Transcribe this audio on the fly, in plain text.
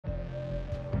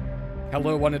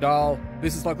Hello one and all,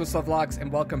 this is Luckless Lovelocks, and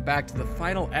welcome back to the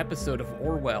final episode of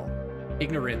Orwell,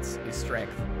 Ignorance is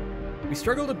Strength. We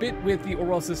struggled a bit with the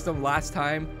Orwell system last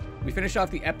time. We finished off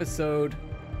the episode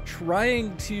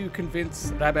trying to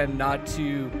convince Raban not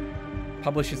to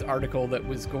publish his article that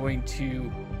was going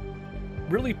to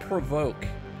really provoke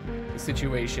the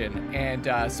situation,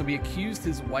 and so we accused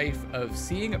his wife of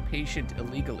seeing a patient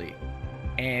illegally,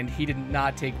 and he did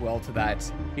not take well to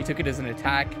that. He took it as an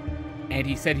attack, and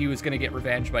he said he was going to get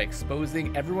revenge by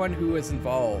exposing everyone who was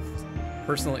involved,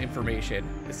 personal information,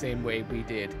 the same way we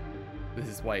did with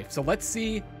his wife. So let's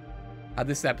see how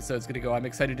this episode's going to go. I'm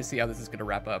excited to see how this is going to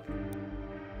wrap up.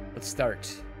 Let's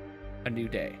start a new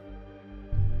day.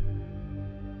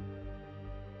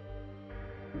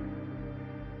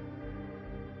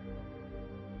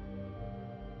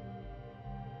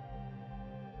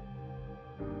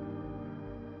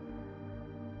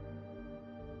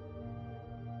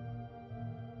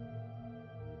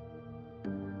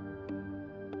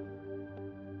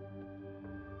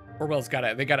 Orwell's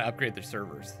they gotta upgrade their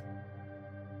servers.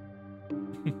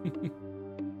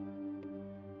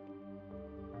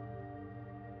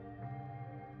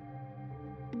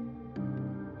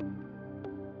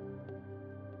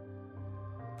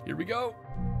 Here we go.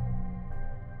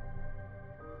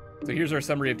 So here's our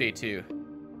summary of day 2.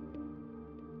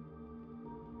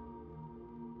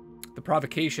 The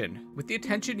provocation. With the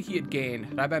attention he had gained,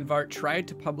 Raban tried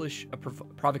to publish a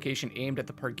provocation aimed at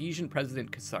the Pargesian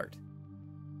president Cassart.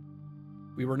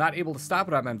 We were not able to stop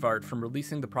Raban from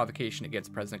releasing the provocation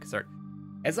against President Cassart.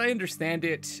 As I understand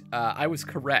it, I was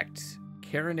correct.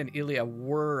 Karen and Ilya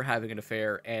were having an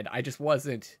affair, and I just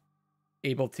wasn't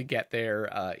able to get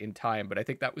there in time, but I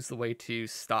think that was the way to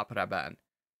stop Raban.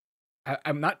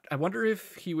 I wonder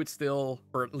if he would still,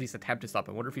 or at least attempt to stop,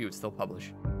 I wonder if he would still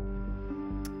publish.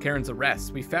 Karen's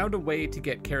arrest. We found a way to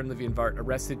get Karen Levian-Vart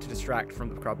arrested to distract from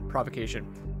the provocation.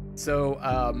 So,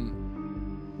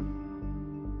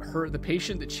 the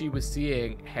patient that she was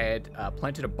seeing had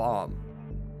planted a bomb.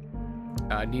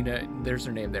 Nina, there's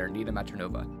her name there, Nina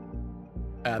Maternova.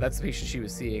 That's the patient she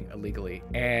was seeing illegally.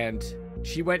 And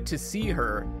she went to see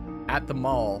her at the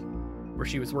mall where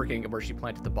she was working and where she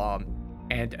planted the bomb.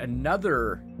 And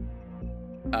another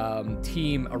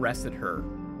team arrested her.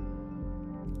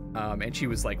 And she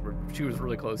was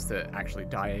really close to actually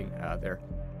dying there.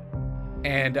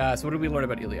 And so what did we learn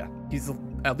about Ilya? He's a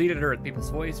lead editor at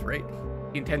People's Voice, right?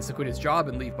 He intends to quit his job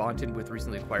and leave Bonton with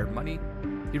recently acquired money.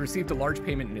 He received a large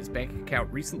payment in his bank account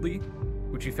recently,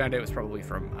 which we found out was probably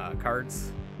from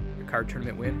cards, a card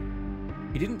tournament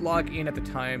win. He didn't log in at the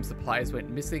time supplies went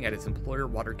missing at his employer,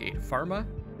 Watergate Pharma.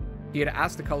 He had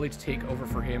asked a colleague to take over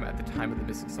for him at the time of the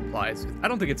missing supplies. I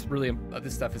don't think it's really,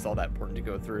 this stuff is all that important to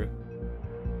go through.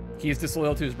 He is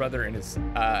disloyal to his brother and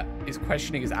is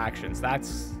questioning his actions.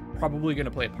 That's probably going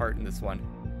to play a part in this one.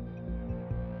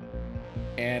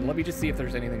 And let me just see if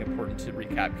there's anything important to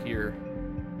recap here.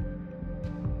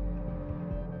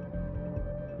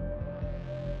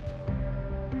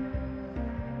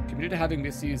 Committed to having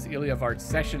misused Ilya Vart's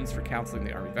sessions for counseling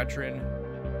the army veteran.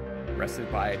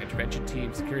 Arrested by an intervention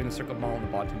team securing the Circle Mall in the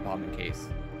Bonton bombing case.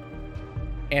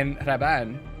 And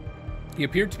Raban, he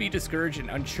appeared to be discouraged and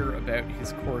unsure about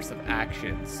his course of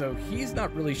action. So he's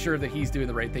not really sure that he's doing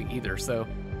the right thing either. So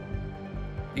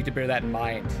need to bear that in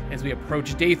mind as we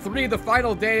approach day 3, the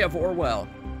final day of Orwell.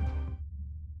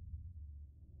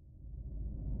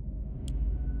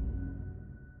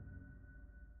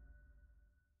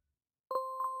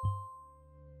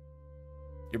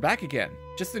 You're back again,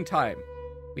 just in time.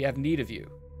 We have need of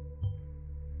you.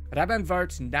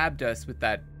 Raban nabbed us with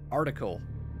that article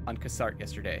on Cassart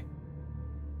yesterday.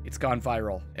 It's gone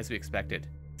viral, as we expected.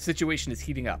 The situation is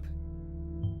heating up.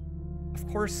 Of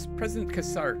course, President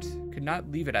Cassart could not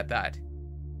leave it at that.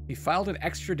 He filed an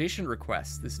extradition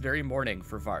request this very morning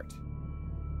for Vart.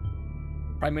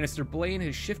 Prime Minister Blaine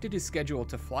has shifted his schedule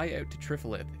to fly out to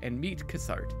Trifolith and meet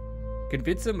Cassart,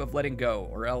 convince him of letting go,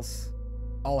 or else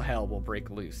all hell will break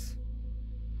loose.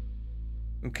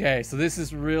 Okay, so this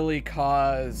has really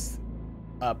caused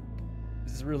a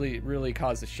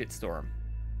shitstorm.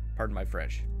 Pardon my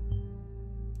French.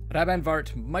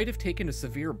 Raban might have taken a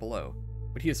severe blow,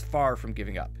 but he is far from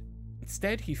giving up.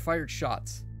 Instead, he fired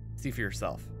shots. See for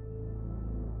yourself.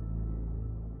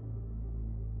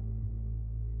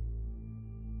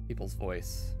 People's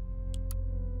Voice.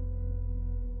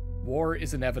 War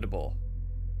is inevitable.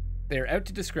 They are out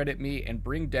to discredit me and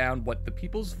bring down what the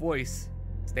People's Voice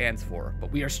stands for,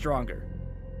 but we are stronger.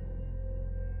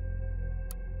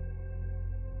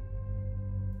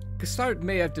 Cassart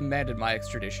may have demanded my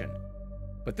extradition,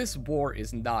 but this war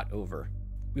is not over.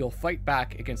 We will fight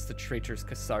back against the traitors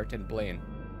Cassart and Blaine.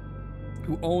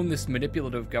 who own this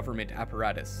manipulative government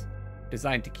apparatus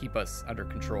designed to keep us under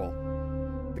control.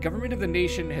 The government of the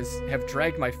nation have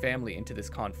dragged my family into this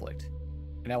conflict,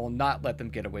 and I will not let them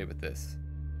get away with this.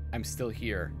 I'm still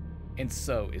here, and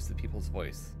so is the people's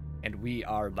voice, and we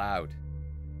are loud.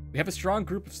 We have a strong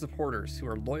group of supporters who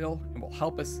are loyal and will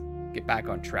help us get back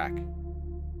on track.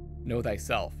 Know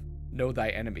thyself, know thy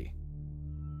enemy.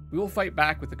 We will fight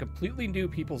back with a completely new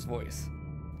people's voice,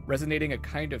 resonating a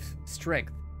kind of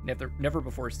strength never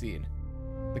before seen.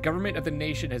 The government of the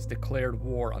nation has declared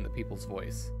war on the people's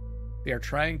voice. They are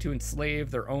trying to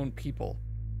enslave their own people,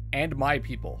 and my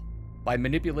people, by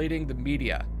manipulating the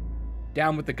media.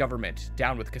 Down with the government,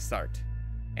 down with Cassart,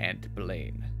 and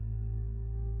Blaine.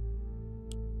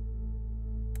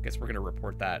 Guess we're gonna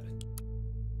report that.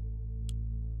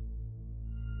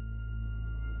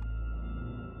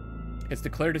 It's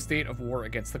declared a state of war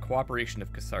against the cooperation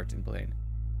of Cassart and Blaine.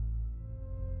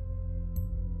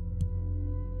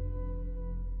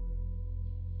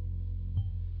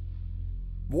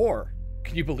 War!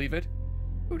 Can you believe it?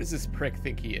 Who does this prick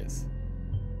think he is?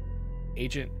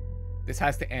 Agent, this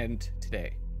has to end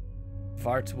today.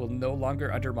 Vart will no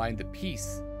longer undermine the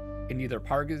peace in neither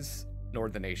Pargas nor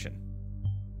the nation.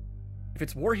 If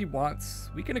it's war he wants,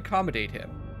 we can accommodate him.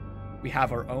 We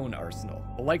have our own arsenal,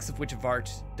 the likes of which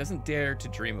Vart doesn't dare to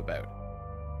dream about.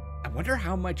 I wonder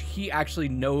how much he actually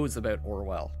knows about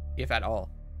Orwell, if at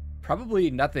all. Probably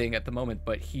nothing at the moment,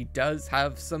 but he does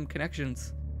have some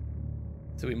connections,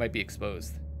 so he might be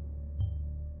exposed.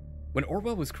 When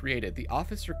Orwell was created, the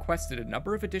office requested a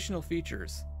number of additional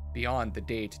features beyond the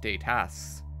day-to-day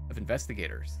tasks of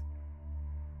investigators.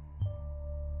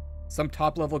 Some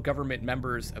top-level government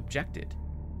members objected.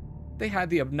 They had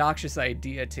the obnoxious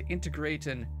idea to integrate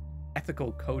an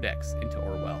ethical codex into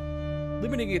Orwell,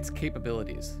 limiting its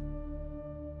capabilities.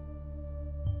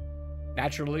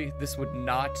 Naturally, this would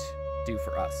not do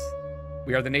for us.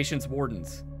 We are the nation's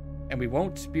wardens, and we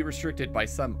won't be restricted by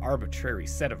some arbitrary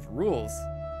set of rules.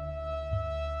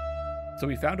 So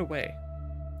we found a way,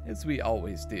 as we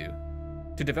always do,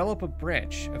 to develop a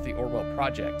branch of the Orwell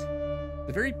project,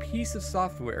 the very piece of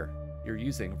software you're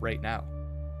using right now.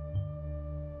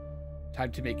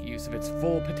 Time to make use of its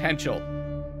full potential.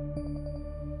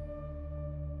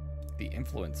 The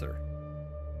Influencer.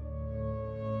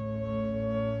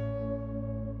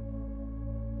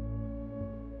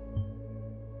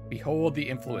 Behold the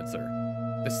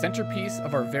Influencer, the centerpiece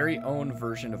of our very own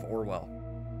version of Orwell.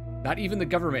 Not even the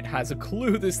government has a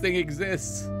clue this thing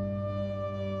exists.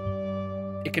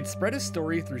 It can spread a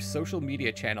story through social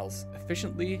media channels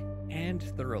efficiently and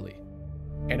thoroughly,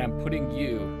 and I'm putting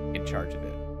you in charge of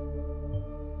it.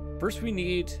 First, we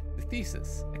need the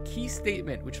thesis, a key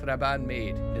statement which Raban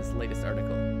made in his latest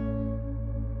article.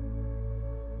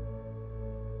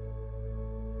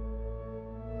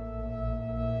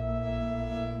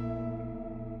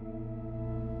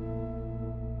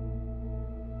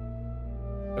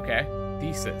 Okay,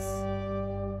 thesis.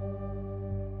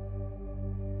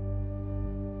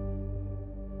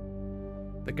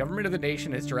 The government of the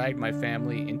nation has dragged my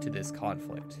family into this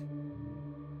conflict.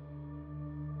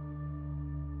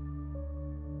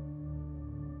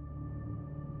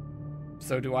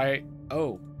 So do I...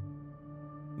 Oh.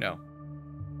 No.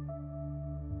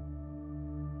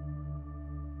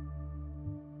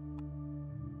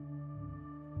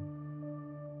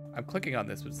 I'm clicking on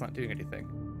this, but it's not doing anything.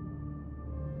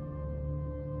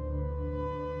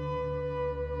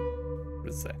 What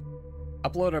does it say?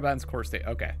 Upload Raban's core state.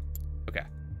 Okay. Okay.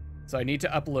 So I need to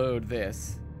upload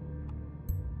this.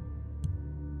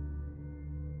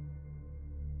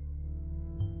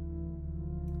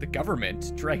 The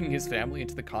government dragging his family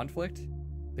into the conflict?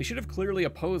 They should have clearly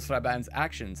opposed Raban's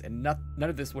actions, and none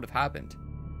of this would have happened.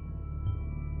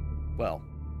 Well,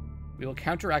 we will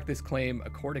counteract this claim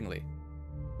accordingly.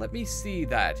 Let me see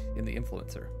that in the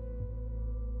Influencer.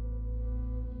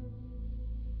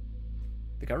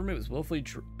 The government has willfully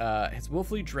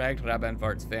dragged Raban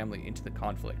Vart's family into the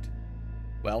conflict.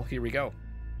 Well, here we go.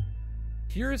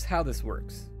 Here's how this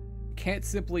works. You can't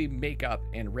simply make up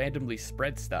and randomly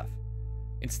spread stuff.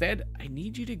 Instead, I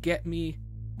need you to get me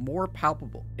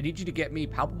palpable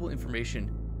information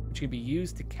which can be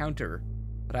used to counter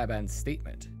Raban's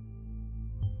statement.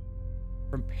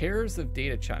 From pairs of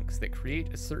data chunks that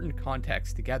create a certain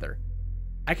context together,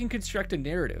 I can construct a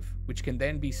narrative which can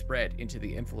then be spread into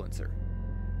the Influencer.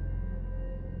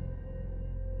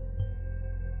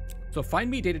 So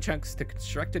find me data chunks to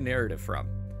construct a narrative from.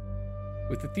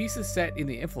 With the thesis set in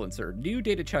the Influencer, new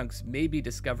data chunks may be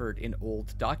discovered in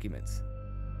old documents.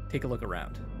 Take a look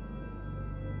around.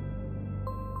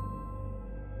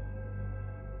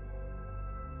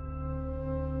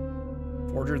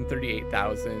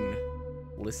 438,000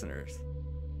 listeners.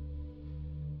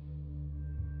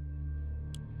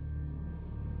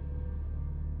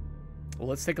 Well,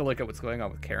 let's take a look at what's going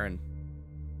on with Karen.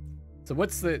 So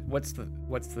what's the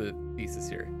thesis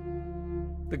here?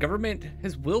 The government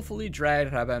has willfully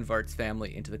dragged Raban Vart's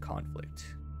family into the conflict.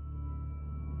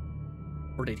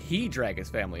 Or did he drag his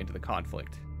family into the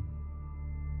conflict?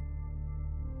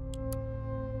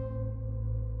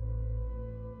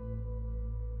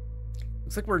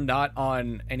 Looks like we're not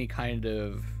on any kind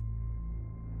of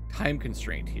time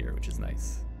constraint here, which is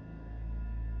nice.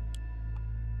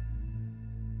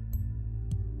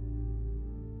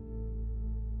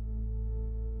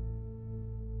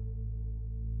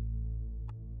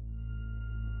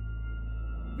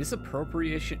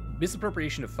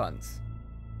 Misappropriation of funds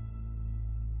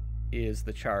is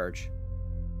the charge.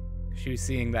 She was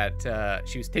seeing that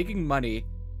she was taking money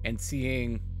and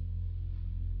seeing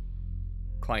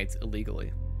clients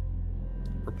illegally.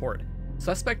 Report.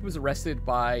 Suspect was arrested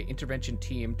by intervention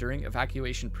team during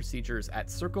evacuation procedures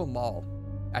at Circle Mall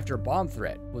after a bomb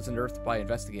threat was unearthed by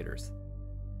investigators.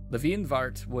 Levine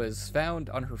Vart was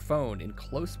found on her phone in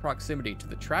close proximity to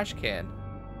the trash can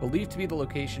believed to be the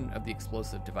location of the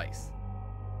explosive device.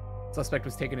 Suspect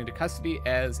was taken into custody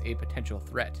as a potential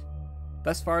threat.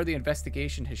 Thus far, the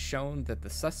investigation has shown that the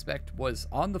suspect was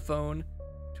on the phone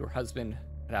to her husband,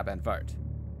 Raban Vart.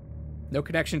 No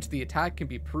connection to the attack can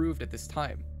be proved at this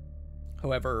time.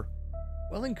 However,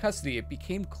 while in custody, it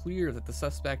became clear that the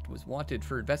suspect was wanted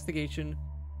for investigation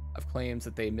of claims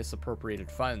that they misappropriated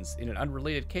funds in an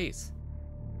unrelated case.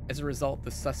 As a result,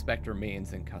 the suspect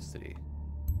remains in custody.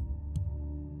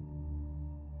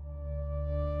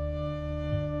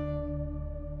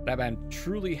 Raban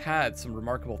truly had some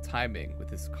remarkable timing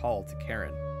with his call to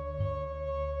Karen.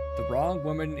 The wrong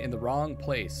woman in the wrong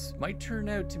place might turn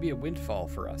out to be a windfall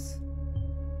for us.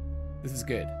 This is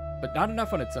good, but not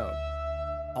enough on its own.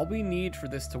 All we need for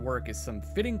this to work is some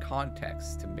fitting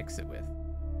context to mix it with.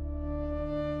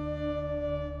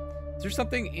 Is there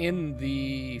something in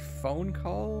the phone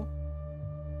call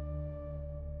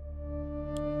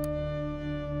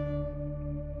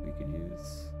we could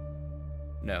use?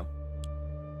 No.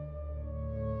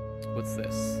 What's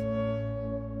this?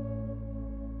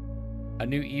 A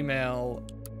new email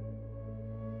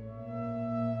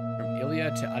from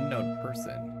Ilya to unknown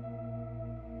person.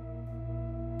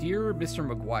 Dear Mr.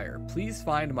 McGuire, please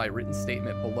find my written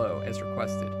statement below as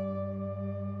requested.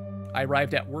 I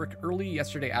arrived at work early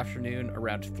yesterday afternoon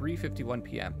around 3:51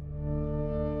 p.m.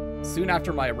 Soon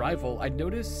after my arrival, I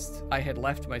noticed I had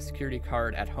left my security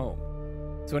card at home.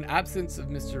 So in absence of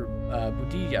Mr.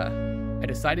 Budilla, I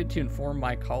decided to inform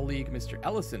my colleague, Mr.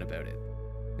 Ellison, about it.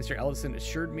 Mr. Ellison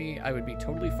assured me I would be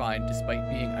totally fine despite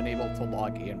being unable to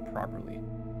log in properly,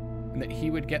 and that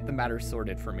he would get the matter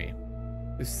sorted for me.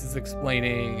 This is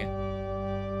explaining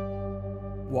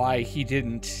why he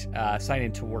didn't sign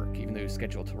in to work, even though he was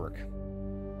scheduled to work.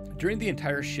 During the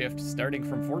entire shift, starting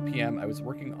from 4 p.m., I was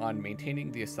working on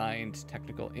maintaining the assigned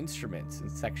technical instruments in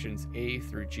sections A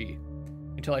through G,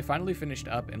 until I finally finished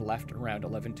up and left around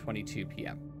 11:22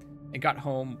 p.m. and got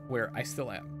home, where I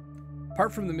still am.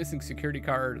 Apart from the missing security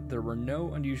card, there were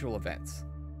no unusual events.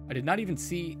 I did not even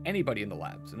see anybody in the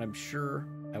labs, and I'm sure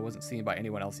I wasn't seen by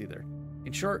anyone else either.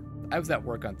 In short, I was at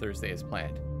work on Thursday as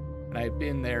planned, and I have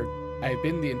been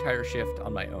the entire shift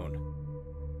on my own.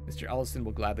 Mr. Ellison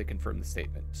will gladly confirm the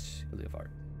statement. Ilya Vart.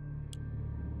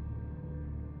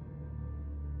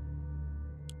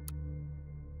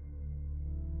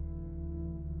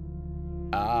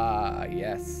 Ah,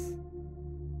 yes.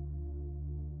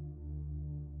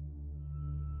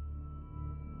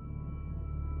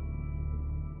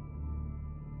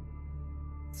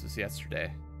 This was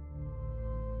yesterday.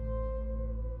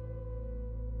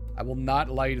 I will not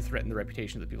allow you to threaten the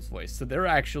reputation of the People's Voice. So they're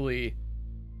actually...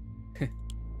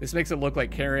 This makes it look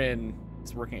like Karen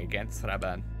is working against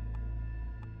Raban.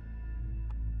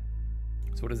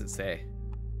 So what does it say?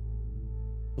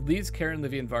 It leaves Karen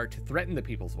Levine Vart to threaten the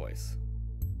People's Voice.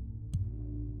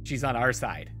 She's on our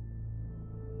side.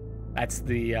 That's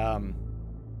the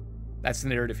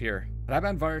narrative here.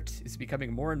 Raban Vart is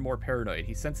becoming more and more paranoid.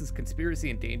 He senses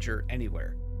conspiracy and danger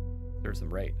anywhere. Serves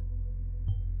him right.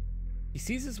 He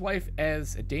sees his wife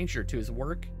as a danger to his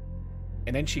work,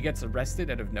 and then she gets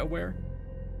arrested out of nowhere.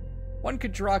 One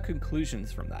could draw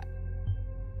conclusions from that.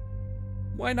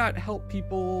 Why not help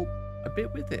people a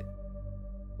bit with it?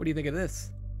 What do you think of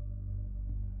this?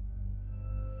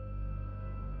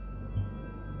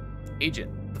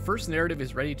 Agent, the first narrative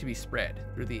is ready to be spread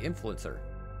through the influencer.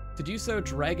 To do so,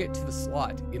 drag it to the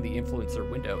slot in the influencer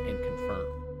window and confirm.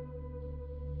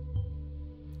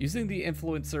 Using the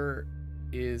influencer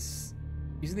is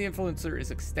Using the influencer is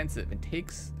extensive and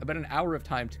takes about an hour of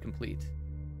time to complete.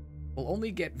 We'll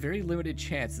only get very limited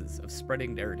chances of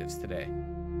spreading narratives today.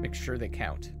 Make sure they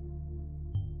count.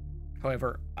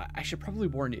 However, I should probably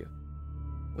warn you.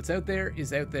 What's out there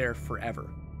is out there forever,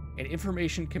 and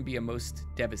information can be a most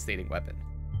devastating weapon.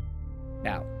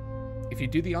 Now, if you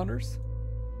do the honors...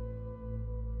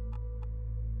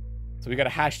 So we got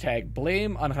a hashtag,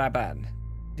 blame on Raban.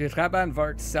 Did Raban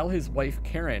Vart sell his wife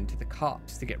Karen to the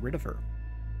cops to get rid of her?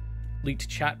 Leaked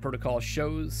chat protocol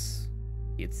shows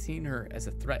he had seen her as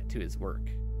a threat to his work.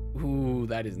 Ooh,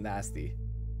 that is nasty.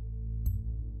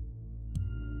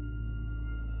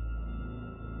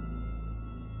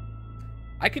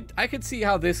 I could see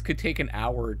how this could take an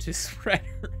hour to spread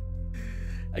her.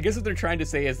 I guess what they're trying to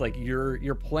say is like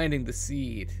you're planting the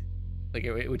seed. Like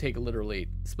it would take literally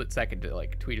a split second to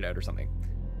like tweet it out or something.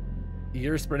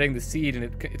 You're spreading the seed, and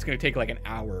it's going to take like an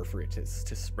hour for it to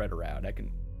spread around.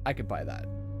 I could buy that.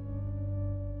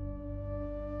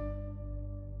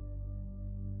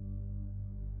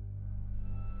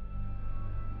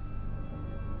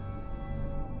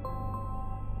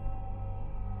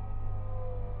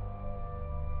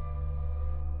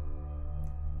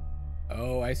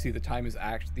 Oh, I see.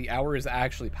 The hour is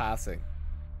actually passing.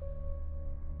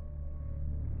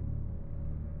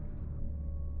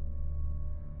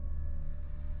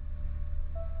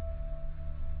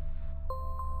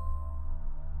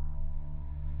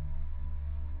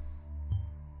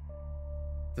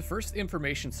 The first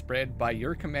information spread by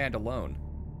your command alone.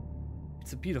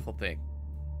 It's a beautiful thing.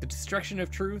 The destruction of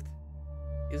truth,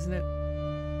 isn't it?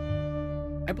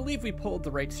 I believe we pulled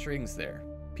the right strings there.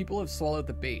 People have swallowed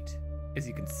the bait, as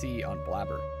you can see on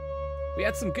Blabber. We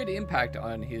had some good impact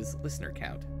on his listener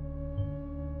count.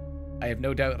 I have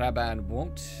no doubt Raban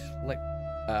won't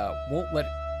let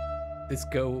this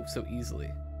go so easily.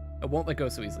 Won't let go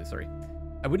so easily, sorry.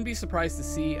 I wouldn't be surprised to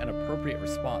see an appropriate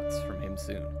response from him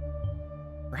soon.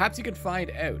 Perhaps you can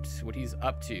find out what he's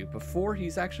up to before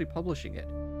he's actually publishing it,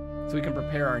 so we can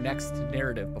prepare our next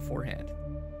narrative beforehand.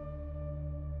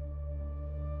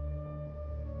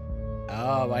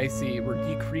 Oh, I see. We're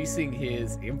decreasing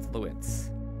his influence.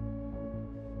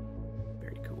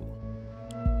 Very cool.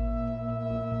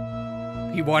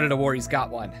 He wanted a war, he's got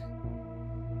one.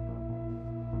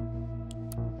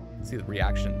 See the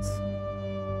reactions.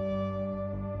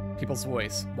 People's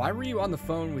voice. Why were you on the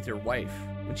phone with your wife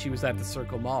when she was at the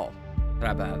Circle Mall?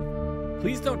 Raban.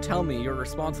 Please don't tell me you're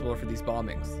responsible for these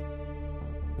bombings.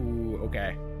 Ooh,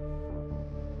 okay.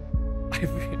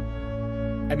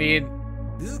 I mean,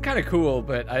 this is kind of cool,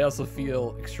 but I also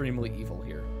feel extremely evil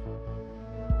here.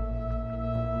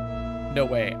 No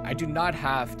way. I do not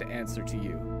have to answer to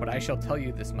you, but I shall tell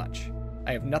you this much.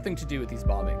 I have nothing to do with these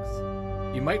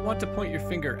bombings. You might want to point your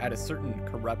finger at a certain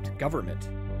corrupt government.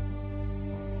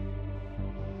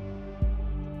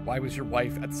 Why was your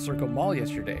wife at the Circle Mall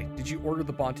yesterday? Did you order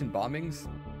the Bonton bombings?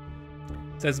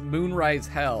 It says Moonrise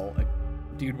Hell, a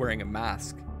dude wearing a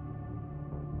mask.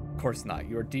 Of course not.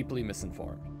 You are deeply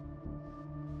misinformed.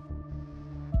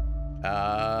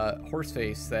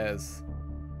 Horseface says,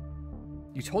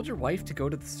 you told your wife to go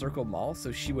to the Circle Mall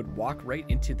so she would walk right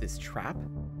into this trap?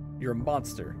 You're a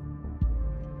monster.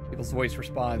 People's voice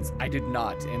responds, I did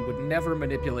not and would never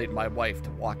manipulate my wife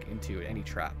to walk into any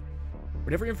trap.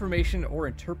 Whatever information or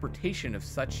interpretation of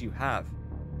such you have,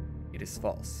 it is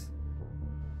false.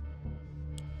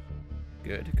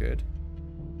 Good, good.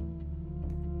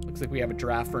 Looks like we have a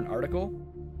draft for an article.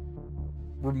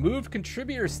 Removed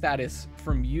contributor status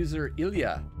from user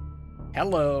Ilya.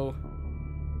 Hello.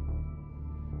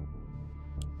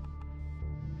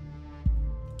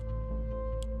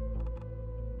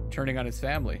 Turning on his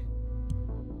family.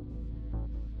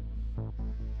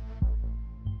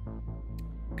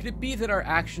 Could it be that our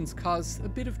actions cause a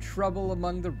bit of trouble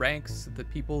among the ranks of the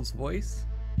people's voice?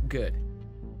 Good.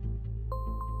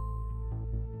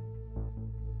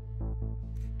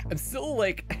 I'm still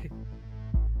like...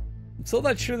 I'm still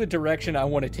not sure the direction I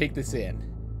want to take this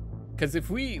in. Because if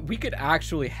we could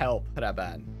actually help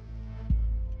Raban.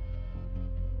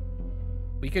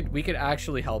 We could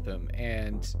actually help him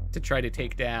and to try to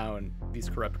take down these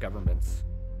corrupt governments.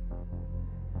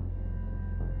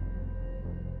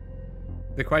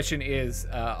 The question is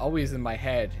always in my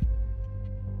head.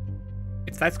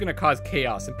 That's going to cause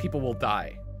chaos and people will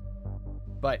die.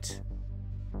 But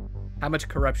how much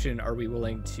corruption are we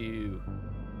willing to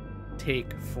take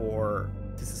to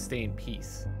sustain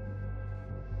peace?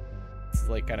 It's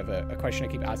like kind of a question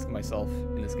I keep asking myself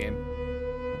in this game.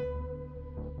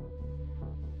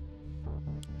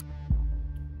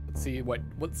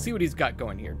 Let's see what he's got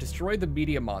going here. Destroy the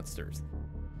media monsters.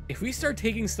 If we start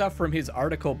taking stuff from his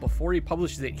article before he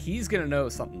publishes it, he's gonna know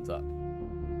something's up.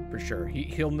 For sure.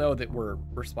 He'll know that we're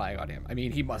spying on him. I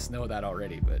mean, he must know that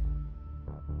already, but...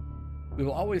 We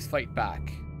will always fight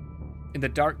back. In the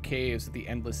dark caves of the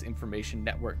endless information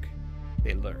network,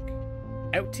 they lurk,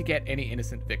 out to get any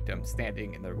innocent victim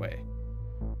standing in their way.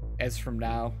 As from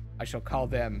now, I shall call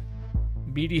them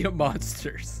media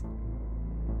monsters.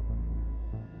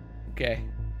 Okay.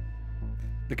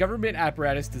 The government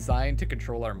apparatus designed to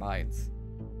control our minds.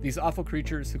 These awful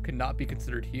creatures who cannot be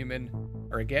considered human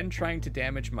are again trying to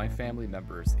damage my family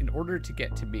members in order to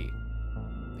get to me.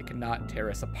 They cannot tear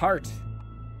us apart.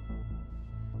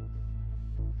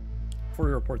 Before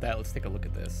we report that, let's take a look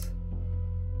at this.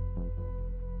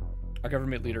 Our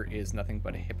government leader is nothing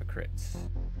but a hypocrite.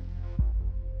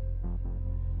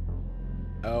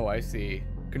 Oh, I see.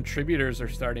 Contributors are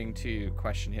starting to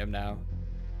question him now.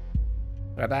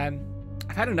 Raban,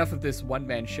 I've had enough of this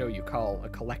one-man show you call a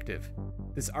collective.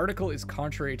 This article is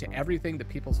contrary to everything the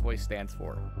People's Voice stands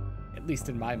for, at least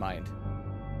in my mind.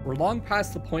 We're long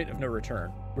past the point of no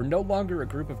return. We're no longer a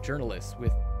group of journalists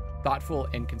with thoughtful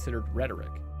and considered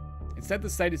rhetoric. Instead, the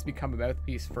site has become a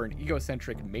mouthpiece for an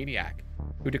egocentric maniac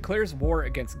who declares war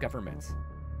against governments.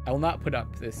 I will not put up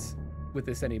with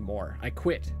this anymore. I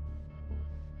quit.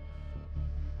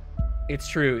 It's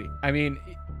true. I mean,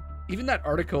 even that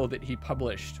article that he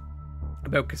published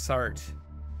about Cassart,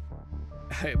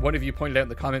 one of you pointed out in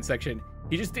the comment section,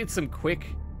 he just did some quick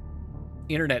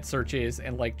internet searches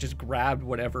and like just grabbed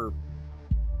whatever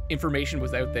information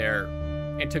was out there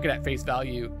and took it at face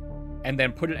value and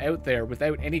then put it out there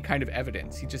without any kind of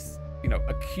evidence. He just, you know,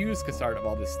 accused Cassart of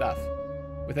all this stuff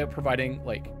without providing,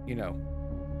 like, you know,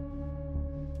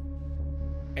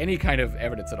 any kind of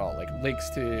evidence at all, like links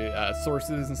to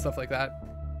sources and stuff like that.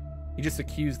 He just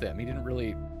accused them. He didn't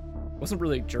really, wasn't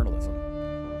really journalism.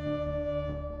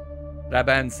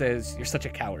 Raban says, you're such a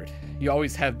coward. You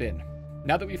always have been.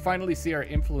 Now that we finally see our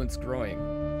influence growing,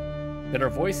 that our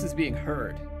voice is being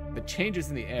heard, the changes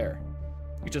in the air,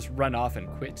 you just run off and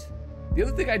quit. The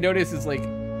other thing I noticed is, like,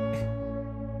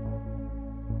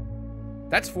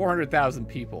 that's 400,000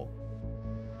 people.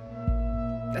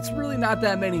 That's really not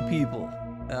that many people.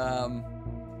 I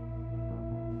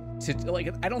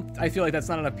feel like that's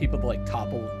not enough people to, like,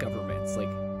 topple governments. Like,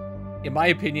 in my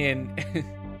opinion,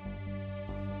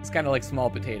 it's kind of like small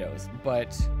potatoes.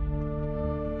 But,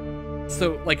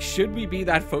 so, like, should we be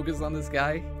that focused on this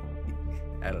guy?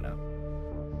 I don't know.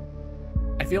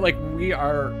 I feel like we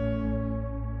are,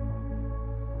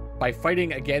 by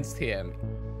fighting against him,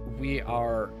 we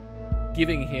are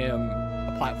giving him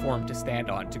a platform to stand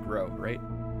on to grow, right?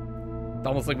 It's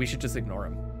almost like we should just ignore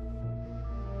him.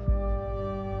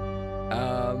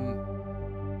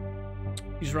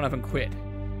 You just run off and quit.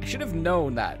 I should have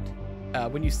known that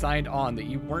when you signed on that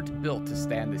you weren't built to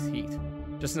stand this heat.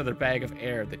 Just another bag of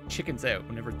air that chickens out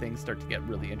whenever things start to get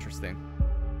really interesting.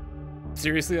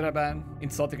 Seriously, Raban?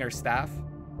 Insulting our staff?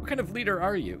 What kind of leader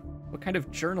are you? What kind of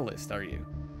journalist are you?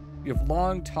 You have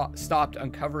long stopped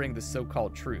uncovering the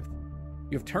so-called truth.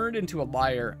 You have turned into a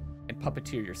liar and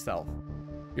puppeteer yourself.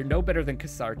 You're no better than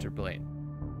Cassart or Blaine,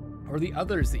 or the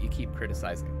others that you keep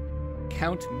criticizing.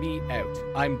 Count me out.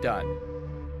 I'm done.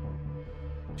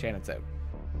 Shannon's out.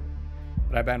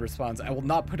 Raban responds, I will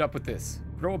not put up with this.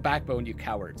 Grow a backbone, you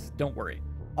cowards. Don't worry.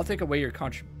 I'll take away your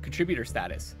contributor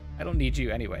status. I don't need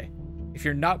you anyway. If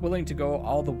you're not willing to go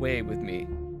all the way with me,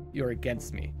 you're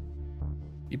against me.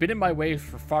 You've been in my way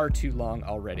for far too long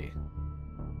already.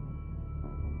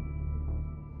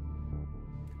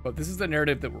 But this is the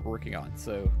narrative that we're working on,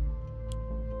 so...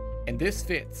 And this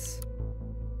fits.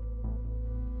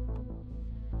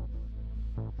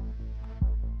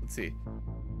 Let's see.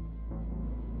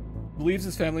 Believes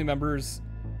his family members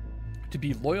to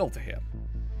be loyal to him.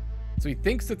 So he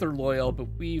thinks that they're loyal, but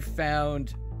we've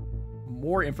found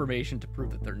more information to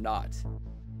prove that they're not.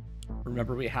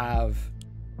 Remember, we have...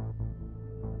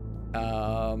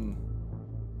 where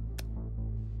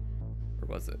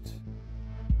was it?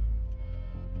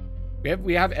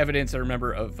 We have evidence, I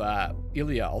remember, of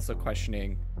Ilya also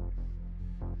questioning,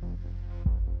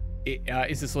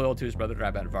 is this loyal to his brother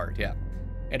Raban Vard? Yeah.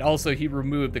 And also he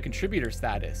removed the contributor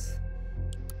status.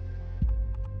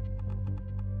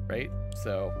 Right?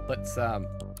 So let's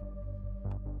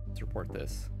report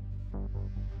this.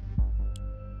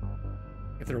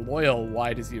 If they're loyal,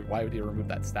 why would he remove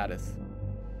that status?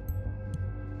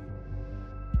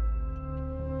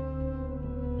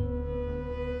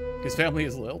 His family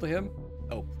is loyal to him?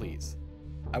 Oh, please.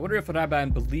 I wonder if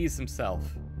Raban believes himself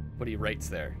what he writes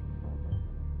there.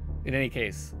 In any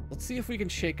case, let's see if we can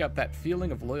shake up that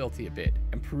feeling of loyalty a bit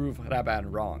and prove Raban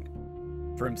wrong.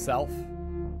 For himself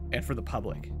and for the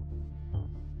public.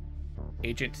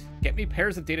 Agent, get me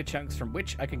pairs of data chunks from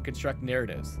which I can construct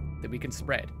narratives that we can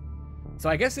spread. So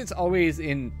I guess it's always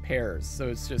in pairs. So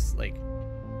it's just like,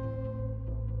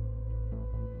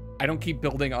 I don't keep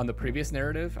building on the previous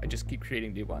narrative. I just keep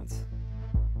creating new ones.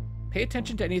 Pay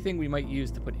attention to anything we might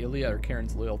use to put Ilya or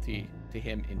Karen's loyalty to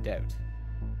him in doubt.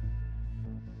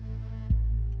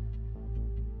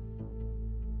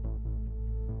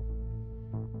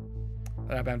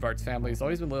 Raban Vart's family has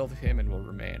always been loyal to him and will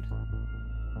remain.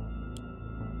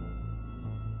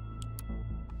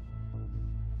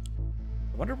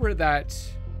 I wonder where that...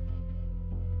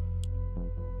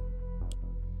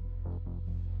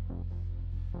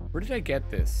 Where did I get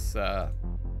this?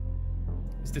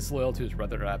 He's disloyal to his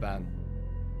brother Raban.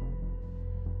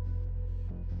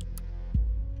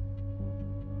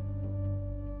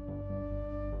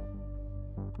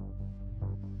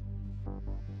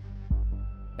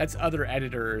 That's other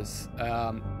editors.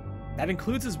 That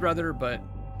includes his brother, but...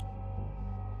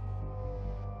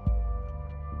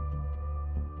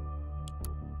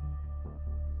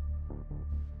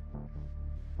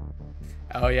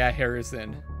 Oh yeah,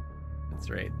 Harrison. That's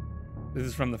right. This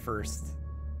is from the first.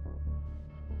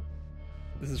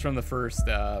 This is from the first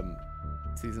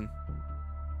season.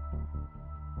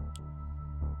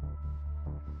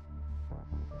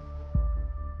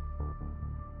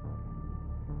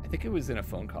 I think it was in a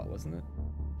phone call, wasn't it?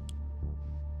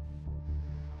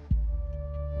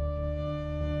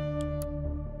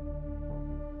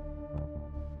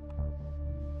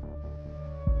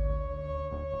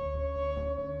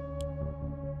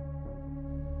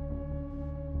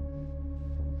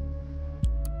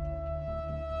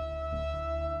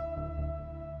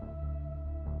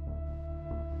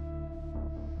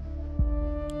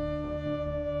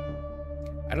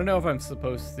 I don't know if I'm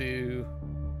supposed to...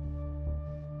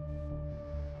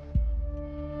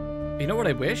 You know what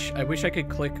I wish? I wish I could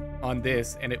click on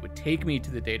this and it would take me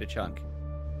to the data chunk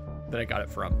that I got it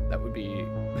from. That would be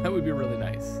really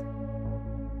nice.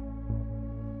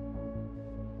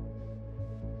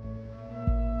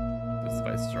 Those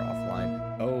devices are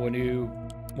offline. Oh,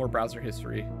 more browser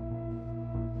history.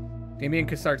 Damien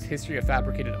Cassard's History of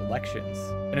Fabricated Elections,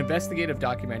 an investigative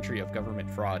documentary of government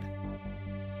fraud.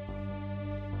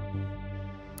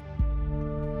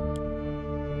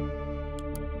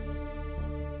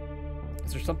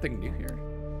 Is there something new here?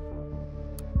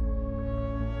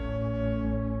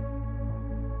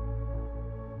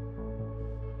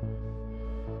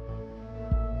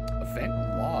 Event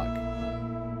log.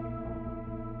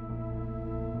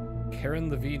 Karen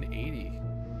Levine 80.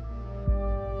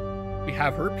 We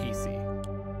have her PC.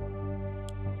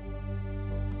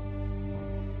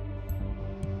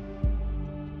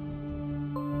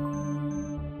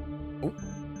 Oh.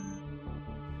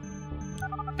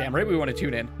 Damn right we want to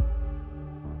tune in.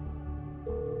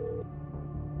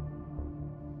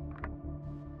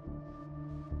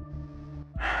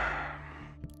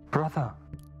 Brother,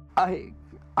 I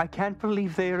can't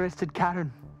believe they arrested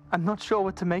Karen. I'm not sure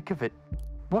what to make of it.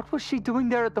 What was she doing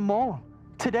there at the mall?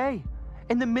 Today,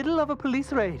 in the middle of a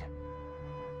police raid?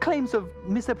 Claims of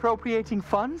misappropriating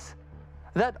funds?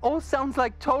 That all sounds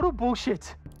like total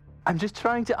bullshit. I'm just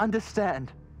trying to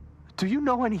understand. Do you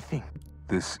know anything?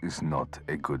 This is not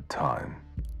a good time.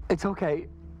 It's okay.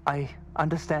 I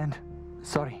understand.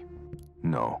 Sorry.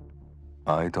 No,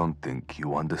 I don't think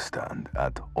you understand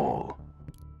at all.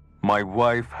 My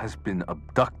wife has been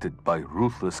abducted by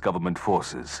ruthless government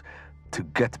forces to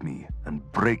get me and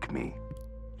break me.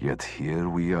 Yet here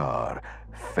we are,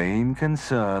 feign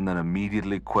concern and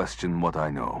immediately question what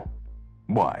I know.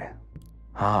 Why?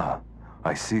 Ah,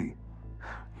 I see.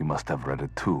 You must have read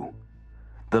it too.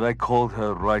 That I called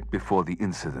her right before the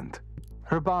incident.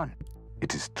 Raban.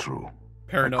 It is true.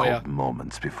 Paranoia. I called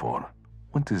moments before.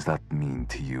 What does that mean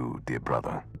to you, dear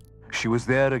brother? She was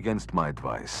there against my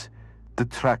advice. To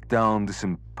track down this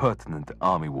impertinent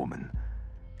army woman.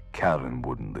 Karen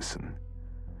wouldn't listen.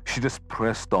 She just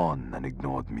pressed on and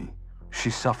ignored me. She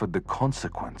suffered the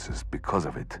consequences because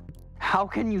of it. How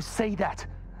can you say that?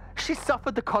 She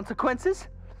suffered the consequences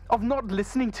of not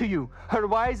listening to you, her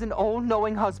wise and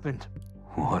all-knowing husband.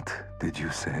 What did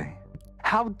you say?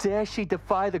 How dare she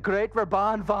defy the great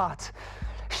Raban Vart?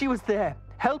 She was there,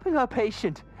 helping her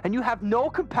patient, and you have no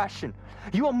compassion.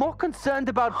 You are more concerned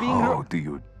about being... How do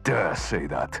you dare say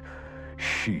that?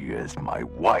 She is my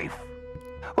wife.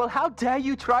 Well, how dare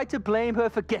you try to blame her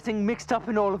for getting mixed up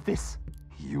in all of this?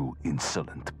 You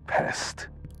insolent pest.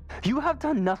 You have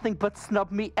done nothing but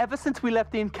snub me ever since we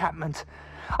left the encampment.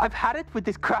 I've had it with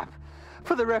this crap.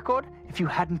 For the record, if you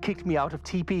hadn't kicked me out of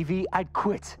TPV, I'd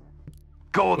quit.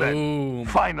 Go then, Boom.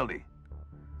 finally.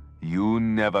 You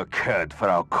never cared for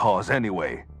our cause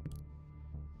anyway.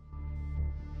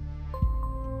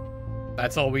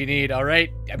 That's all we need, all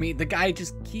right? I mean, the guy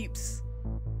just keeps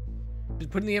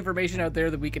putting the information out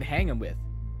there that we can hang him with.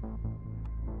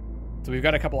 So we've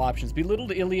got a couple options.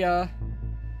 Belittled Ilya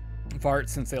Vart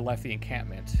since they left the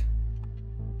encampment.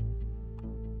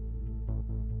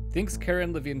 Thinks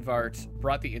Karen Levin-Vart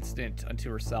brought the incident unto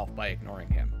herself by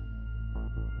ignoring him.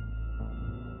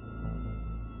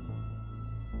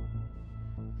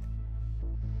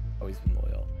 Always been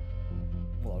loyal.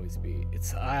 Will always be.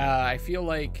 It's, I feel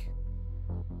like...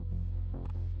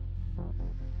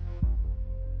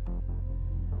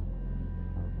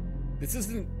 This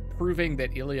isn't proving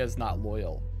that Ilya's not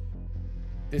loyal.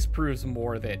 This proves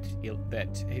more that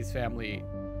his family,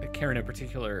 Karen in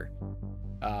particular,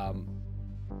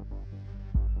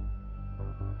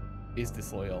 is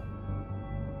disloyal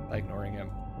by ignoring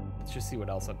him. Let's just see what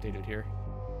else updated here.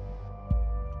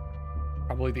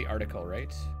 Probably the article,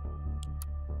 right?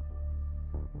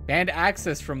 Banned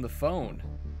access from the phone.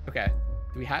 Okay.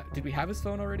 Did we have his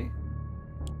phone already?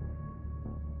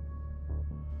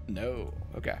 No.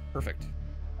 Okay, perfect.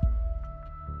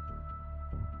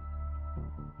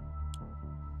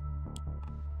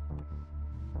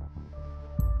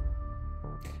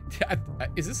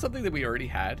 Is this something that we already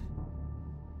had?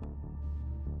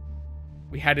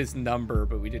 We had his number,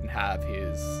 but we didn't have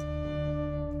his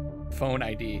phone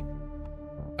ID.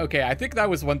 Okay, I think that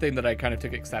was one thing that I kind of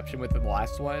took exception with in the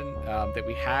last one, that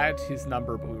we had his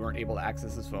number, but we weren't able to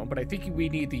access his phone. But I think we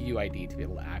need the UID to be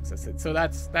able to access it. So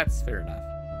that's fair enough.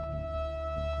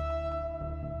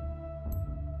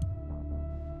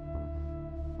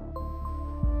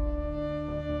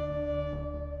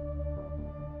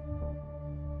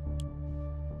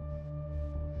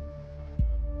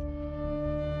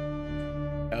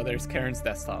 Oh, there's Karen's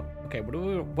desktop. Okay,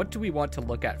 what do we want to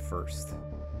look at first?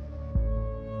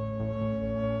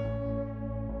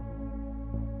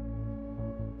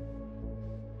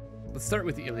 Let's start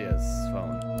with Ilya's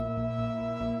phone.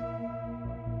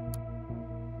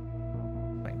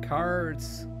 Playing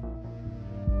cards.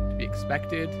 To be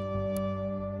expected.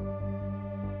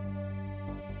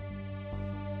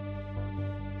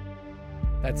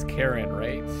 That's Karen,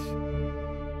 right?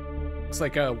 Looks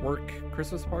like a work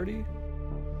Christmas party.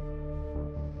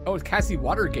 Oh, it's Cassie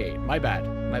Watergate. My bad.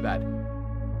 My bad.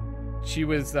 She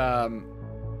was from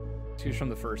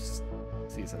the first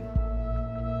season.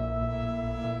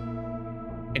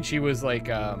 And she was like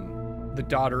the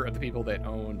daughter of the people that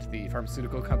owned the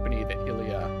pharmaceutical company that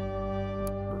Ilya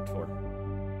worked for.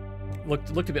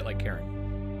 Looked a bit like Karen.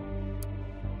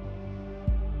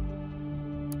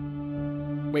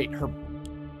 Wait,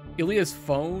 Ilya's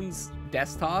phone's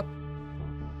desktop?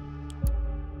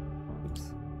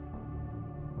 Oops.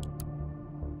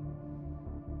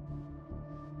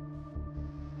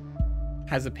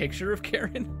 Has a picture of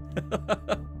Karen?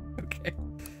 Okay.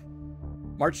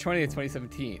 March 20th,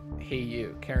 2017. Hey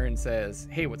you. Karen says,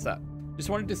 hey, what's up? Just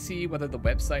wanted to see whether the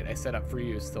website I set up for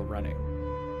you is still running.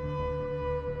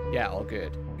 Yeah, all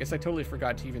good. Guess I totally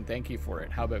forgot to even thank you for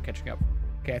it. How about catching up?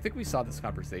 Okay, I think we saw this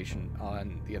conversation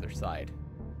on the other side.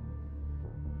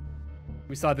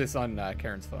 We saw this on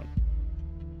Karen's phone.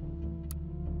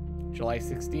 July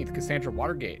 16th, Cassandra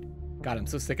Watergate. God, I'm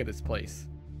so sick of this place.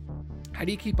 How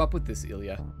do you keep up with this,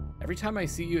 Ilya? Every time I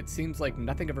see you, it seems like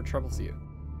nothing ever troubles you.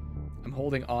 I'm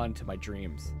holding on to my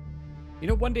dreams. You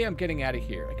know, one day I'm getting out of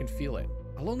here. I can feel it.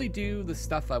 I'll only do the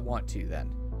stuff I want to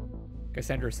then.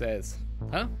 Cassandra says,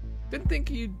 huh? Didn't think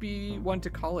you'd be one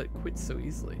to call it quits so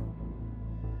easily.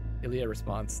 Ilya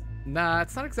responds, nah,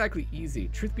 it's not exactly easy.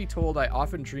 Truth be told, I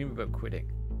often dream about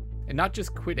quitting. And not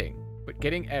just quitting, but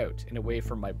getting out and away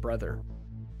from my brother.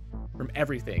 From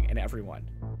everything and everyone.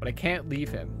 But I can't leave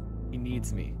him. He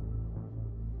needs me.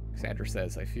 Cassandra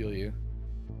says, I feel you.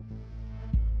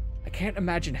 I can't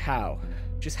imagine how.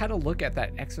 Just had a look at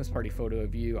that Xmas party photo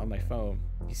of you on my phone.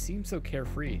 You seem so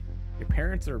carefree. Your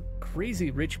parents are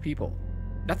crazy rich people.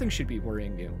 Nothing should be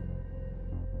worrying you.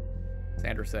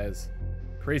 Cassandra says,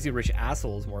 crazy rich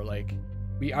assholes, more like.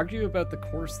 We argue about the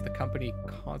course of the company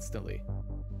constantly.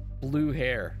 Blue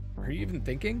hair. Are you even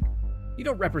thinking? You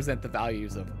don't represent the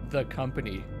values of the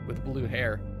company with blue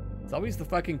hair. It's always the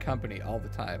fucking company all the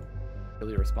time.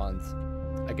 Ilya responds,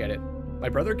 I get it. My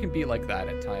brother can be like that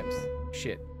at times.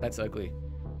 Shit, that's ugly.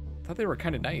 Thought they were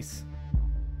kind of nice.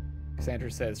 Cassandra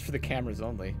says, for the cameras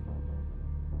only.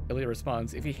 Ilya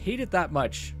responds, if you hate it that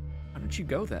much, why don't you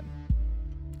go then?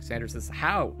 Cassandra says,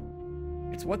 how?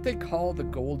 It's what they call the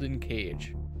golden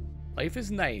cage. Life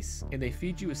is nice, and they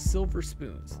feed you with silver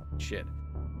spoons. Shit.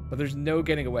 But there's no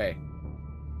getting away.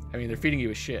 I mean, they're feeding you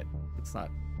with shit. It's not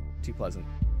too pleasant.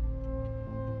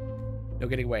 No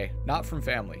getting away. Not from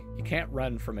family. You can't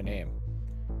run from a name.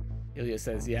 Ilya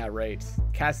says, yeah, right.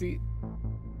 Cassie,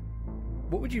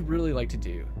 what would you really like to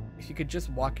do if you could just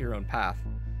walk your own path?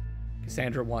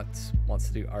 Cassandra wants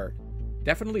to do art.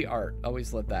 Definitely art.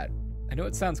 Always love that. I know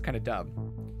it sounds kind of dumb.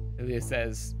 Ilya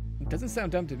says, it doesn't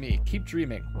sound dumb to me. Keep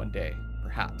dreaming one day,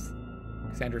 perhaps.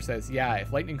 Cassandra says, yeah,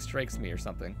 if lightning strikes me or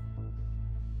something.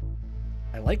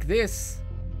 I like this.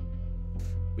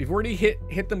 We've already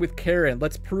hit them with Karen.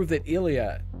 Let's prove that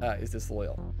Ilya is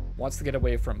disloyal. Wants to get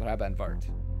away from Raban Vart.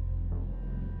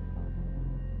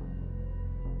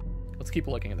 Let's keep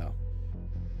looking, though.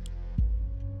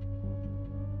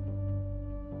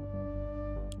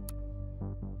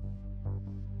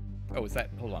 Oh, is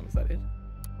that... Hold on, was that it?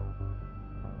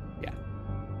 Yeah.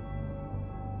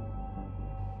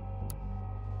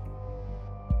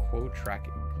 Quote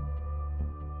tracking.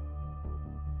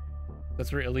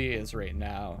 That's where Ilya is right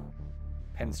now.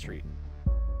 Penn Street.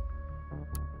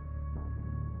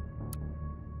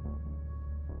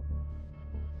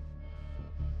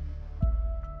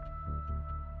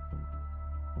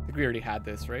 I think we already had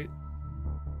this, right?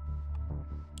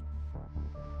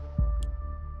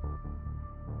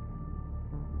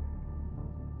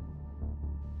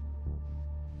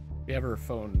 We have her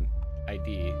phone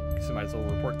ID, so might as well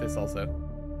report this also.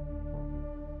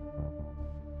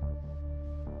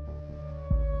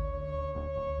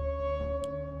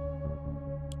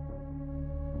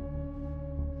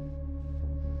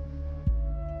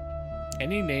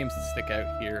 Any names that stick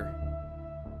out here?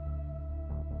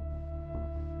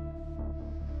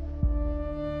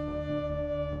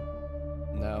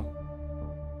 No.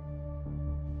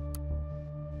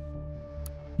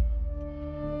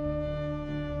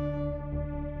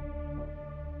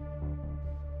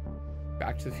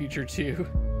 Back to the Future 2.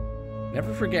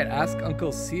 Never forget, ask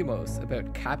Uncle Simos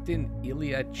about Captain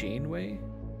Ilya Janeway.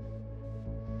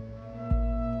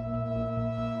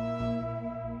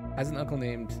 Has an uncle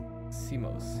named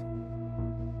Simos.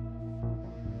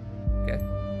 Okay.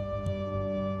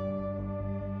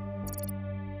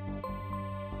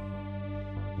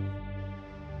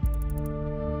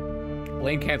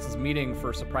 Blaine cancels meeting for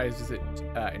a surprise visit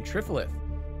in Triflith.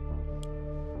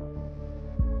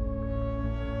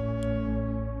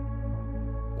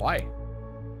 Why?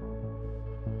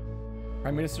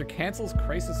 Prime Minister cancels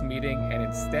crisis meeting and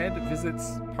instead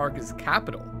visits Parga's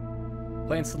capital.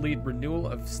 Plans to lead renewal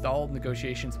of stalled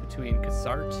negotiations between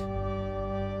Kassart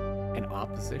and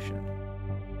opposition.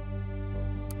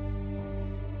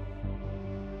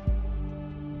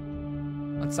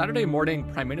 On Saturday morning,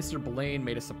 Prime Minister Blaine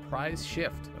made a surprise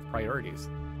shift of priorities.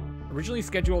 Originally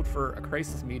scheduled for a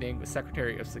crisis meeting with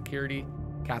Secretary of Security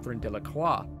Catherine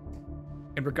Delacroix.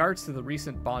 In regards to the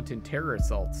recent Bonton terror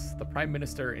assaults, the Prime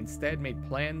Minister instead made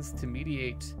plans to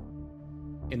mediate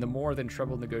in the more than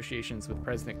troubled negotiations with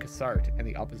President Kassart and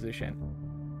the opposition.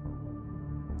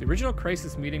 The original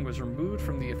crisis meeting was removed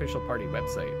from the official party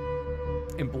website,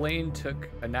 and Blaine took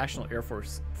a National Air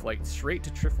Force flight straight to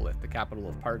Triflith, the capital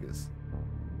of Pargas.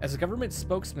 As a government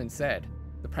spokesman said,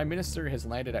 the Prime Minister has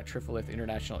landed at Triflith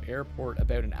International Airport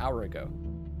about an hour ago,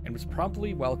 and was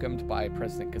promptly welcomed by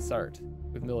President Kassart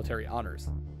with military honors.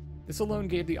 This alone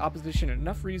gave the opposition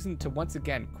enough reason to once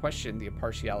again question the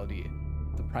impartiality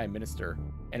of the Prime Minister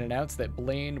and announced that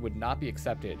Blaine would not be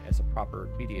accepted as a proper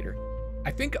mediator.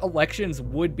 I think elections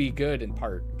would be good in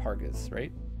Pargas,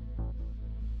 right?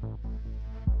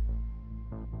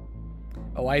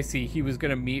 Oh, I see. He was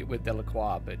going to meet with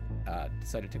Delacroix, but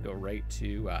decided to go right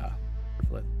to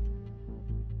Triflith.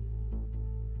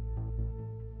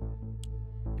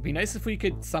 It'd be nice if we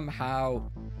could somehow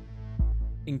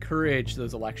encourage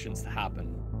those elections to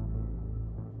happen.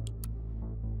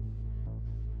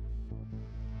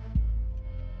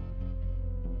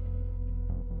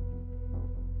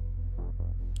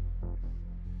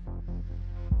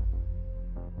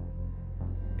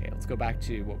 Okay, let's go back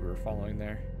to what we were following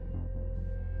there.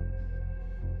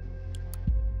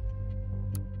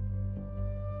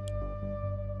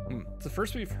 It's the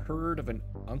first we've heard of an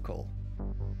uncle.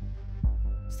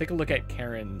 Let's take a look at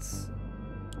Karen's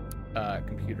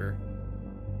computer.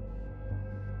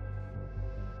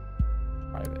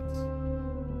 Private.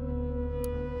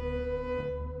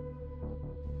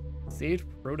 Saved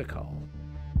protocol.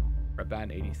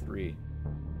 Raban 83.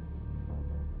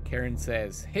 Karen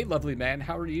says, "Hey, lovely man,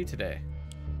 how are you today?"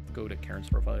 Let's go to Karen's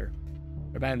profile here.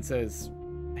 Raban says,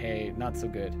 "Hey, not so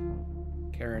good."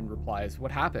 Karen replies,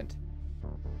 "What happened?"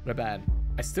 Raban,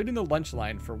 "I stood in the lunch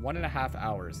line for 1.5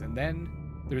 hours, and then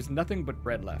there was nothing but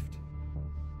bread left.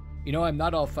 You know, I'm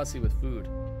not all fussy with food,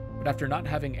 but after not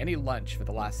having any lunch for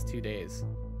the last 2 days,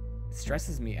 it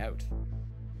stresses me out.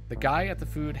 The guy at the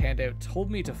food handout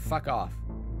told me to fuck off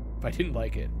if I didn't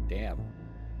like it. Damn."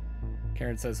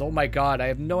 Karen says, "Oh my god, I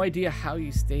have no idea how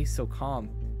you stay so calm.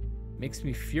 Makes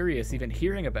me furious even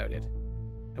hearing about it.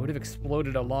 I would have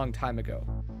exploded a long time ago.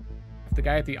 If the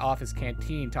guy at the office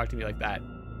canteen talked to me like that,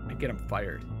 I'd get him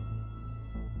fired.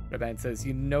 Raban says,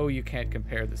 you know you can't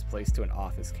compare this place to an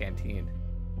office canteen.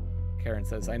 Karen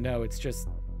says, I know, it's just...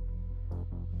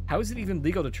 How is it even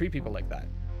legal to treat people like that?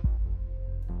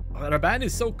 Raban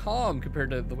is so calm compared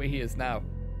to the way he is now.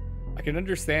 I can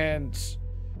understand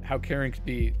how Karen could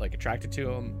be, like, attracted to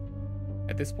him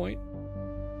at this point.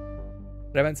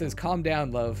 Raban says, calm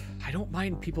down, love. I don't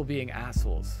mind people being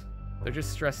assholes. They're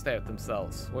just stressed out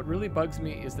themselves. What really bugs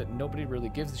me is that nobody really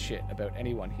gives a shit about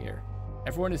anyone here.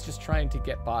 Everyone is just trying to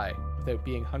get by without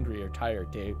being hungry or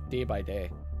tired day by day.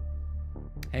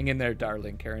 Hang in there,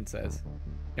 darling, Karen says.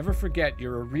 Never forget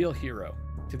you're a real hero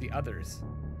to the others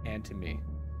and to me.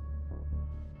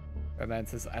 Raban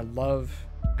says, I love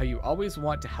how you always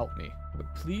want to help me,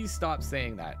 but please stop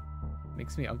saying that. It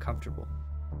makes me uncomfortable.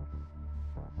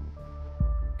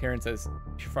 Karen says,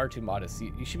 you're far too modest.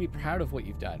 You should be proud of what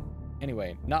you've done.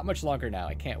 Anyway, not much longer now.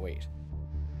 I can't wait.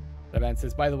 Raban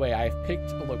says, by the way, I have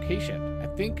picked a location. I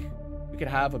think we could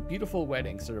have a beautiful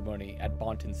wedding ceremony at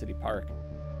Bonton City Park.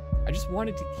 I just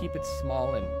wanted to keep it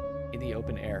small and in the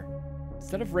open air,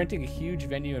 instead of renting a huge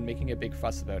venue and making a big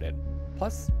fuss about it.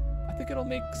 Plus, I think it'll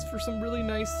make for some really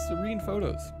nice, serene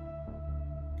photos.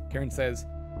 Karen says,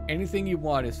 anything you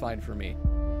want is fine for me.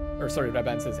 Or sorry,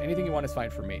 Raban says, anything you want is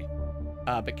fine for me.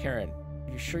 But Karen,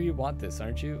 you're sure you want this,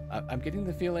 aren't you? I'm getting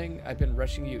the feeling I've been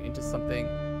rushing you into something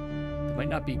that might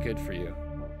not be good for you.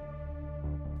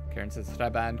 Karen says,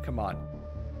 Raban, come on.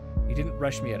 You didn't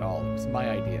rush me at all. It was my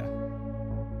idea.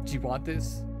 Do you want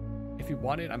this? If you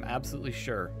want it, I'm absolutely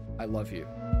sure I love you.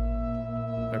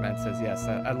 Raban says, yes,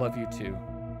 I love you too.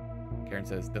 Karen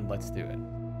says, then let's do it.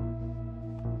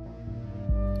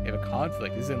 They have a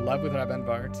conflict. He's in love with Raban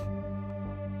Bart.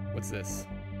 What's this?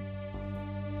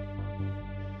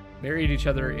 Married each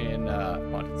other in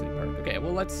Bonton City Park. Okay,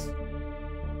 well, let's...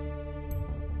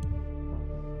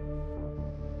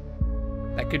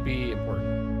 That could be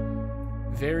important.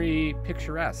 Very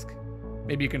picturesque.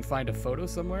 Maybe you can find a photo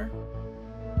somewhere.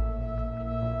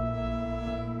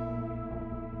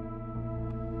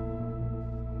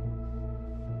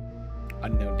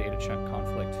 Unknown data chunk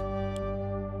conflict.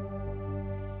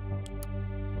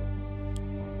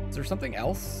 Is there something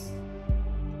else?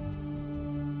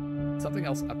 Something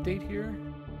else update here?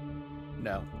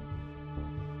 No.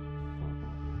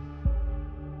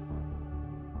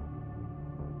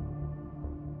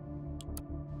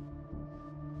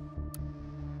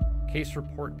 Case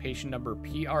report patient number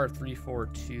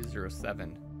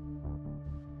PR34207.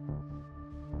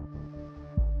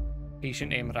 Patient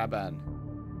name Raban.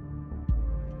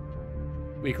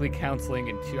 Weekly counseling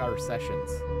in 2-hour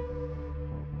sessions.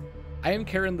 I am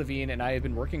Karen Levine, and I have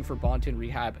been working for Bonton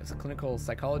Rehab as a clinical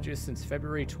psychologist since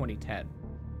February 2010.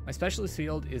 My specialist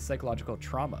field is psychological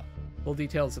trauma. Full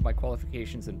details of my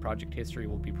qualifications and project history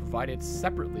will be provided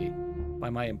separately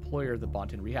by my employer, the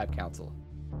Bonton Rehab Council.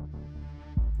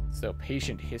 So,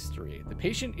 patient history. The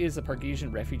patient is a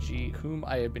Pargesian refugee whom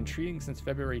I have been treating since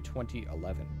February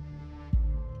 2011.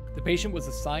 The patient was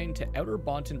assigned to Outer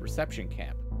Bonton Reception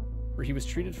Camp, where he was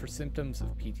treated for symptoms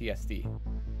of PTSD.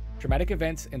 Traumatic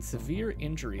events and severe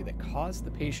injury that caused the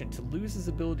patient to lose his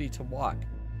ability to walk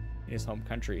in his home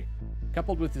country,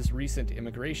 coupled with his recent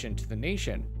immigration to the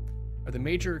nation, are the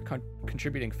major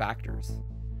contributing factors.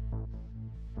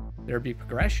 There would be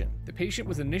progression. The patient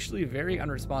was initially very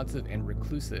unresponsive and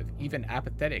reclusive, even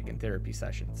apathetic in therapy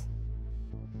sessions.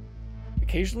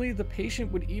 Occasionally, the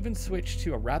patient would even switch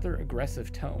to a rather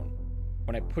aggressive tone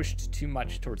when I pushed too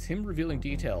much towards him revealing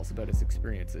details about his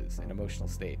experiences and emotional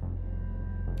state.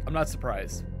 I'm not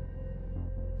surprised.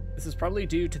 This is probably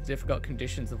due to the difficult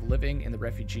conditions of living in the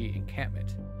refugee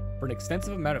encampment for an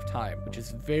extensive amount of time, which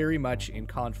is very much in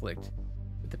conflict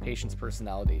with the patient's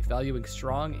personality, valuing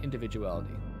strong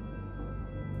individuality.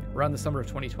 Around the summer of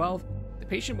 2012, the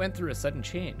patient went through a sudden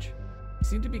change. He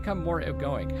seemed to become more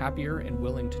outgoing, happier, and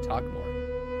willing to talk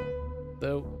more,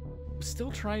 though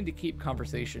still trying to keep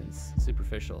conversations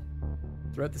superficial.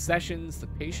 Throughout the sessions, the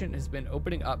patient has been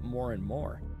opening up more and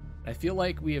more. I feel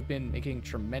like we have been making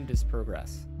tremendous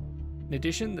progress. In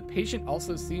addition, the patient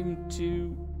also seemed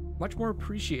to much more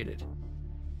appreciated.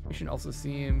 The patient also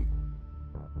seemed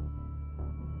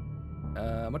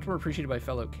much more appreciated by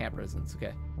fellow camp residents.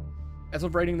 Okay. As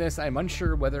of writing this, I am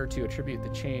unsure whether to attribute the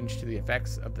change to the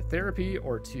effects of the therapy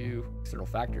or to external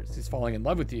factors. He's falling in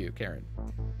love with you, Karen.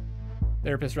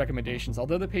 Therapist recommendations.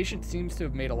 Although the patient seems to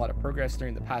have made a lot of progress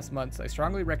during the past months, I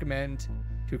strongly recommend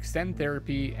to extend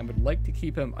therapy and would like to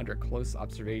keep him under close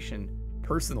observation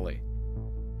personally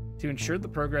to ensure the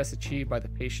progress achieved by the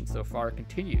patient so far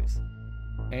continues.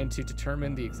 and to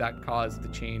determine the exact cause of the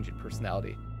change in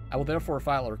personality. I will therefore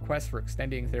file a request for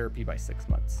extending therapy by 6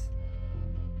 months.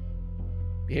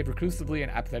 Behaved reclusively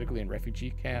and apathetically in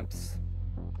refugee camps.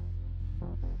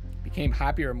 Became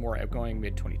happier and more outgoing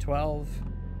mid-2012.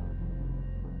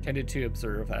 Tended to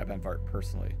observe Raban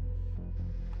personally.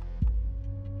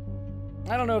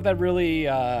 I don't know if that really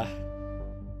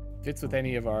fits with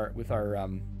any of our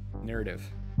narrative.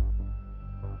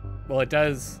 Well, it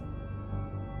does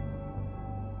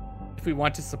if we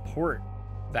want to support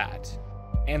that.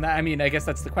 And that, I mean, I guess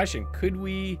that's the question. Could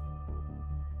we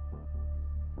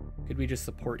just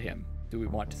support him? Do we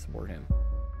want to support him?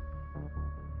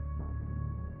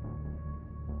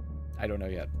 I don't know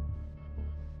yet.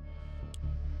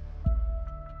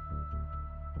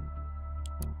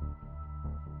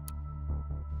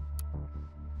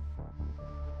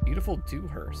 Beautiful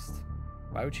Dewhurst.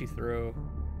 Why would she throw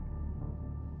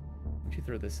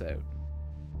this out?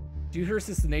 Dewhurst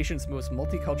is the nation's most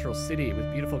multicultural city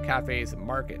with beautiful cafes and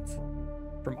markets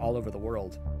from all over the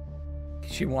world.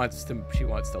 She wants to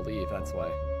leave, that's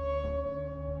why.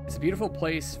 It's a beautiful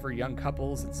place for young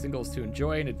couples and singles to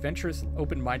enjoy an adventurous,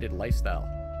 open-minded lifestyle.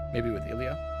 Maybe with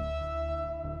Ilya.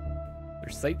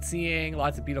 There's sightseeing,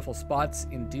 lots of beautiful spots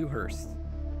in Dewhurst.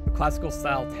 The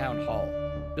classical-style town hall,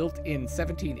 built in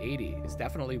 1780, is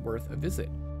definitely worth a visit.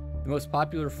 The most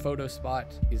popular photo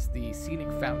spot is the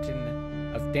scenic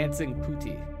fountain of Dancing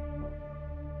Putti.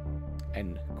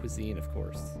 And cuisine, of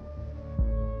course.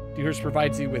 Dewhurst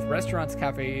provides you with restaurants,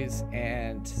 cafes,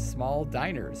 and small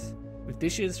diners with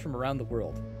dishes from around the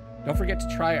world. Don't forget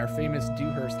to try our famous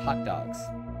Dewhurst hot dogs.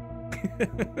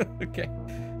 Okay.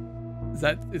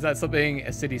 Is that something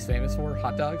a city's famous for?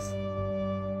 Hot dogs?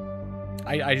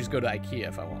 I just go to IKEA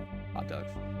if I want hot dogs.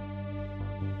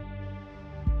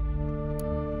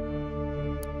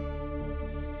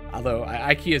 Although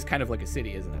IKEA is kind of like a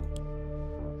city, isn't it?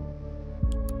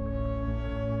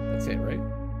 That's it, right?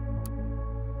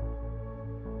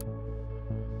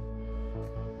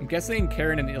 I'm guessing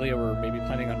Karen and Ilya were maybe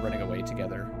planning on running away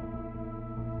together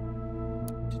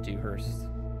to Dewhurst.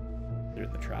 They're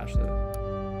in the trash, though.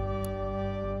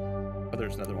 Oh,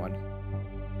 there's another one.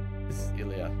 This is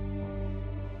Ilya.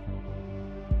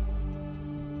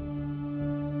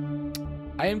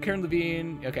 I am Karen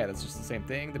Levine. Okay, that's just the same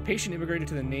thing. The patient immigrated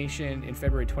to the nation in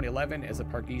February 2011 as a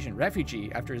Pargesian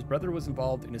refugee after his brother was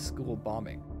involved in a school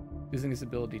bombing, losing his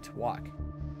ability to walk.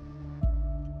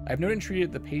 I've known and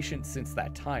treated the patient since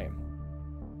that time.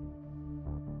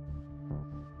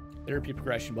 Therapy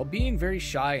progression. While being very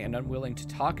shy and unwilling to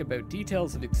talk about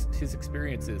details of his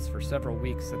experiences for several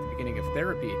weeks at the beginning of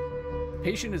therapy, the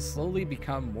patient has slowly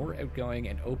become more outgoing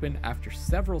and open after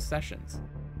several sessions.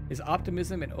 His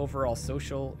optimism and overall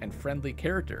social and friendly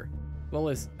character, as well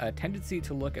as a tendency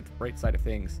to look at the bright side of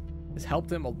things, has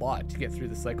helped him a lot to get through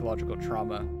the psychological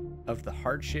trauma of the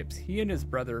hardships he and his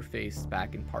brother faced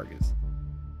back in Pargas.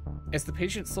 As the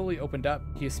patient slowly opened up,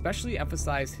 he especially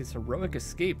emphasized his heroic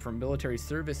escape from military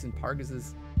service in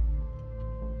Pargas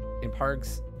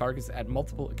at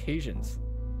multiple occasions.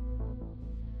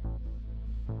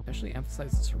 Especially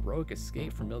emphasized his heroic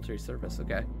escape from military service,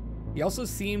 okay. He also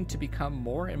seemed to become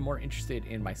more and more interested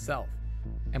in myself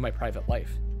and my private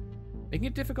life, making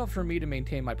it difficult for me to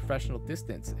maintain my professional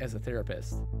distance as a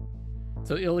therapist.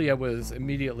 So Ilya was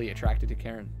immediately attracted to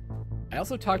Karen. I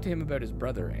also talked to him about his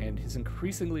brother and his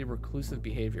increasingly reclusive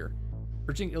behavior,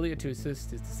 urging Ilya to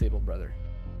assist his disabled brother.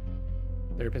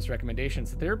 Therapist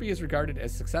recommendations. The therapy is regarded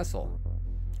as successful.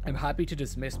 I'm happy to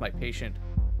dismiss my patient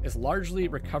as largely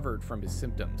recovered from his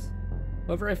symptoms.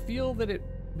 However, I feel that it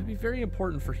would be very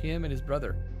important for him and his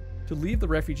brother to leave the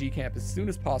refugee camp as soon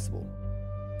as possible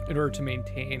in order to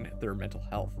maintain their mental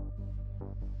health.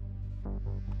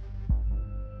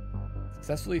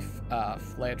 Successfully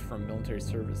fled from military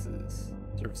service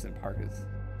in Pargas.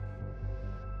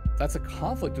 That's a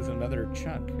conflict with another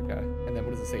chunk. Okay. And then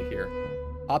what does it say here?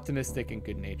 Optimistic and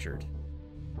good-natured.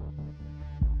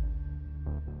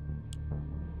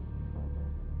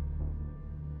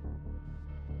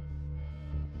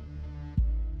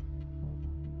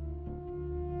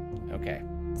 Okay.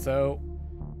 So,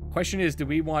 question is, do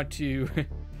we want to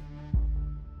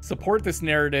support this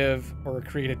narrative or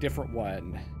create a different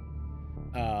one?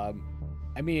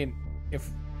 I mean,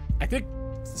 I think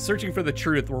searching for the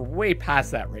truth, we're way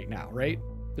past that right now, right?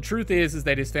 The truth is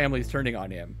that his family's turning on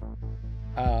him.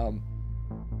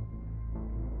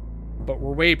 But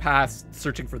we're way past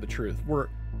searching for the truth. We're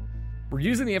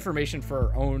using the information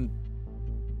for our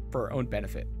own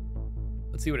benefit.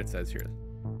 Let's see what it says here.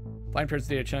 Find present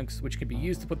data chunks, which can be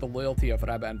used to put the loyalty of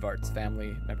Raban's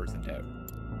family members in doubt.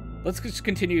 Let's just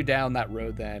continue down that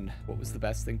road then. What was the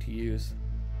best thing to use?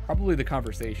 Probably the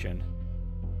conversation.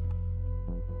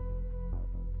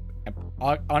 And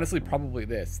honestly, probably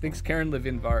this. Thinks Karen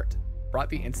Levinvart brought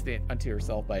the incident unto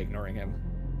herself by ignoring him.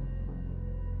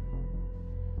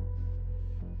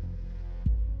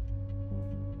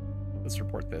 Let's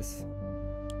report this.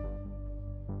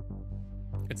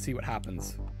 Let's see what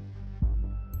happens.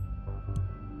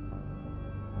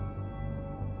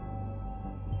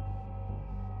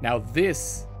 Now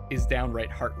this is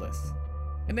downright heartless.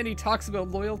 And then he talks about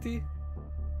loyalty?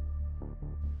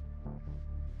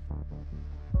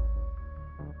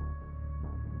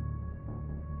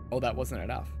 Oh, that wasn't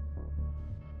enough.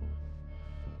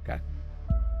 Okay.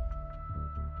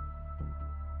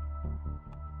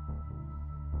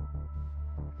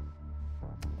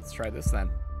 Let's try this then.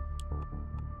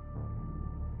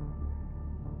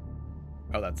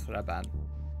 Oh, that's Raban.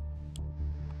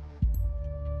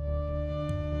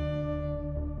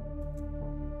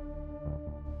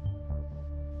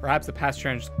 Perhaps a past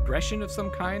transgression of some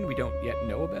kind we don't yet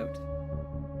know about?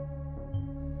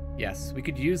 Yes, we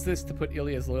could use this to put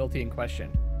Ilya's loyalty in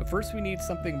question. But first we need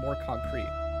something more concrete.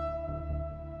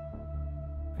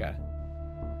 Okay.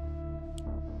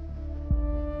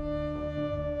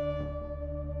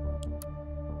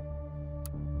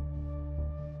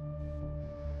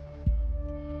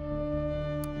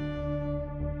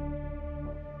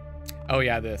 Oh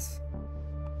yeah, this.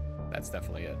 That's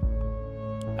definitely it.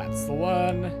 That's the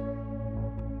one.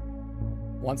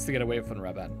 Wants to get away from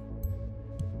Raban.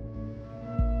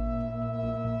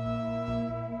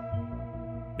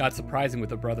 Not surprising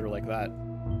with a brother like that.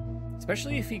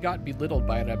 Especially if he got belittled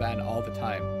by Raban all the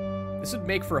time. This would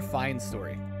make for a fine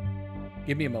story.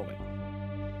 Give me a moment.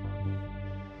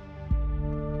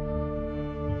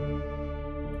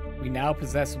 We now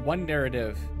possess one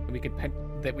narrative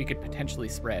that we could potentially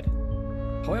spread.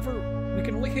 However, we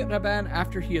can only hit Raban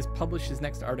after he has published his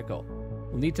next article.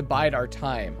 We'll need to bide our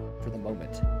time for the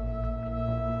moment.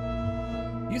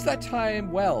 Use that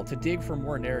time well to dig for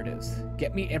more narratives.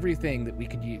 Get me everything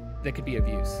that could be of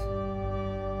use.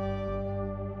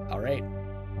 All right.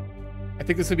 I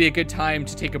think this would be a good time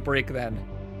to take a break then.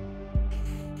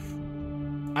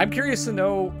 I'm curious to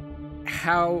know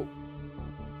how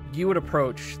you would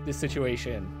approach this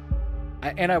situation.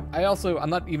 I'm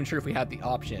not even sure if we had the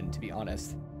option, to be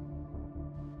honest.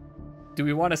 Do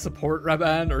we want to support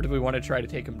Raban or do we want to try to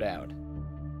take him down?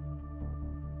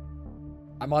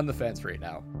 I'm on the fence right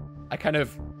now.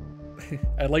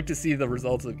 I'd like to see the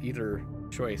results of either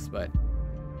choice, but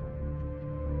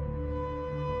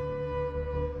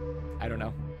I don't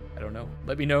know.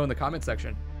 Let me know in the comment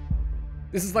section.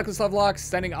 This is Luckless Lovelocks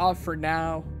signing off for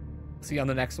now. See you on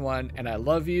the next one, and I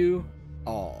love you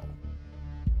all.